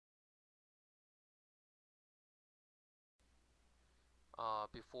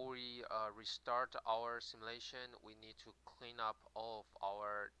Before we restart our simulation, we need to clean up all of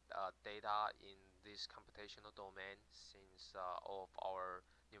our data in this computational domain, since all of our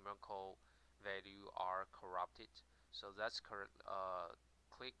numerical value are corrupted. So that's correct.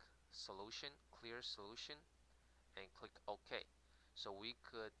 Click solution, clear solution, and click OK. So we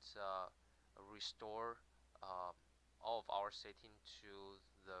could restore all of our setting to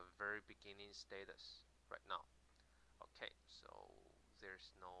the very beginning status right now. Okay, so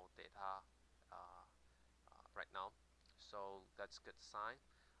there's no data right now, so that's good sign.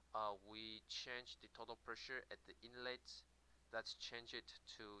 We change the total pressure at the inlet. Let's change it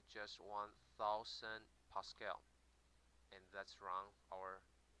to just 1000 Pascal, and let's run our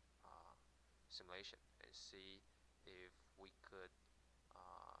simulation and see if we could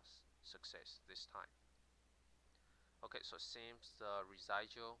success this time. Okay, so seems the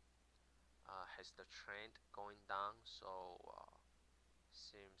residual has the trend going down, so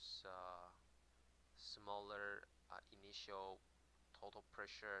seems smaller initial total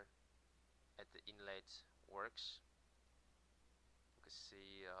pressure at the inlet works. You can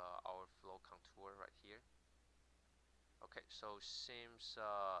see our flow contour right here. Okay, so seems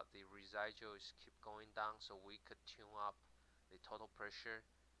the residuals keep going down, so we could tune up the total pressure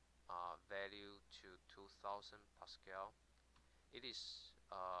value to 2000 Pascal. It is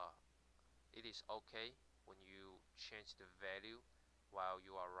okay when you change the value while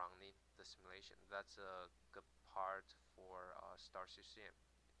you are running the simulation. That's a good part for Star CCM.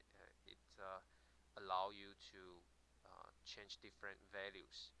 It allow you to change different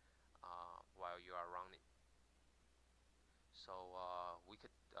values while you are running. So we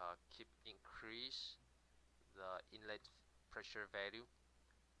could keep increase the inlet pressure value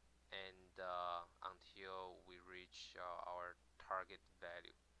and until we reach our target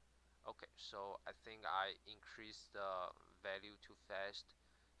value. Okay, so I think I increased the value too fast,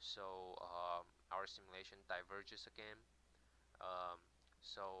 so our simulation diverges again. Um,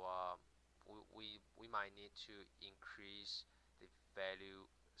 so we might need to increase the value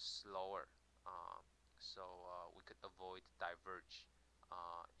slower, so we could avoid diverge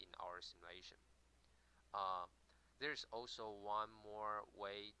in our simulation. Uh, there's also one more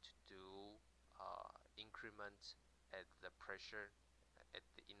way to do increment at the pressure at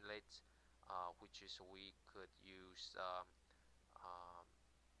the inlet, which is we could use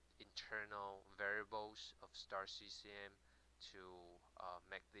internal variables of Star CCM to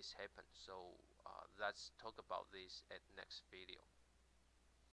make this happen. So let's talk about this at next video.